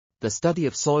The study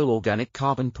of soil organic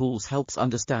carbon pools helps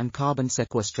understand carbon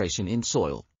sequestration in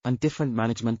soil, and different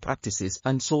management practices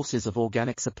and sources of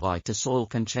organic supply to soil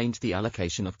can change the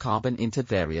allocation of carbon into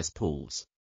various pools.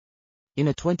 In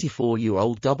a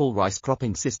 24-year-old double rice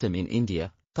cropping system in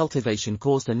India, cultivation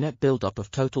caused a net buildup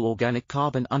of total organic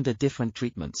carbon under different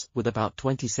treatments, with about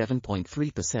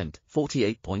 27.3%,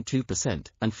 48.2%,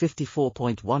 and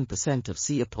 54.1% of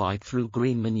C applied through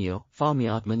green manure,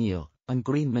 farmyard manure, and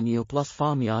green manure plus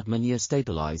farmyard manure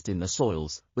stabilized in the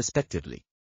soils, respectively.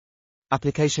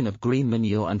 Application of green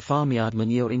manure and farmyard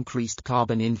manure increased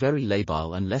carbon in very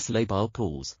labile and less labile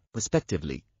pools,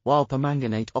 respectively, while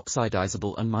permanganate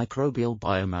oxidizable and microbial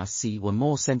biomass C were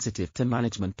more sensitive to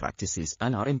management practices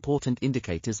and are important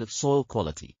indicators of soil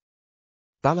quality.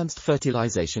 Balanced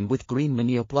fertilization with green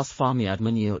manure plus farmyard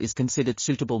manure is considered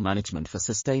suitable management for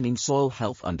sustaining soil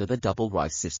health under the double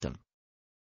rice system.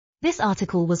 This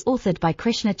article was authored by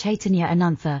Krishna, Chaitanya,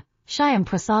 Anantha, Shyam,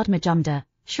 Prasad, Majumder,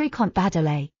 Shrikant,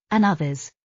 Badole, and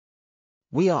others.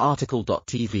 We are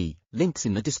RTCLTV, links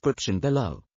in the description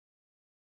below.